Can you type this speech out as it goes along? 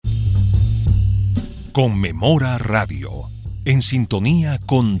Conmemora Radio, en sintonía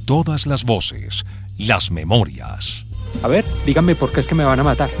con todas las voces, las memorias. A ver, díganme por qué es que me van a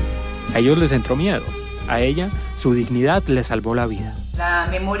matar. A ellos les entró miedo. A ella, su dignidad le salvó la vida. La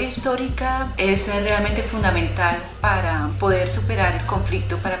memoria histórica es realmente fundamental para poder superar el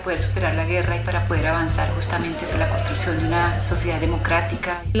conflicto, para poder superar la guerra y para poder avanzar justamente hacia la construcción de una sociedad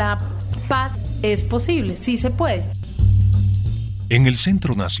democrática. La paz es posible, sí se puede. En el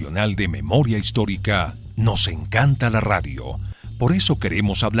Centro Nacional de Memoria Histórica nos encanta la radio. Por eso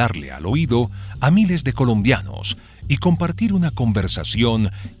queremos hablarle al oído a miles de colombianos y compartir una conversación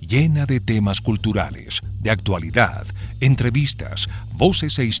llena de temas culturales, de actualidad, entrevistas,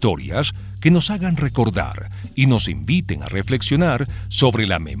 voces e historias que nos hagan recordar y nos inviten a reflexionar sobre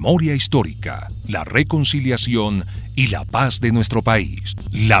la memoria histórica, la reconciliación y la paz de nuestro país.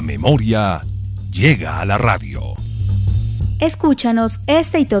 La memoria llega a la radio. Escúchanos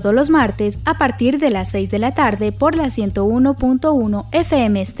este y todos los martes a partir de las 6 de la tarde por la 101.1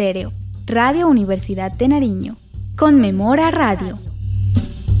 FM Estéreo, Radio Universidad de Nariño. Conmemora Radio.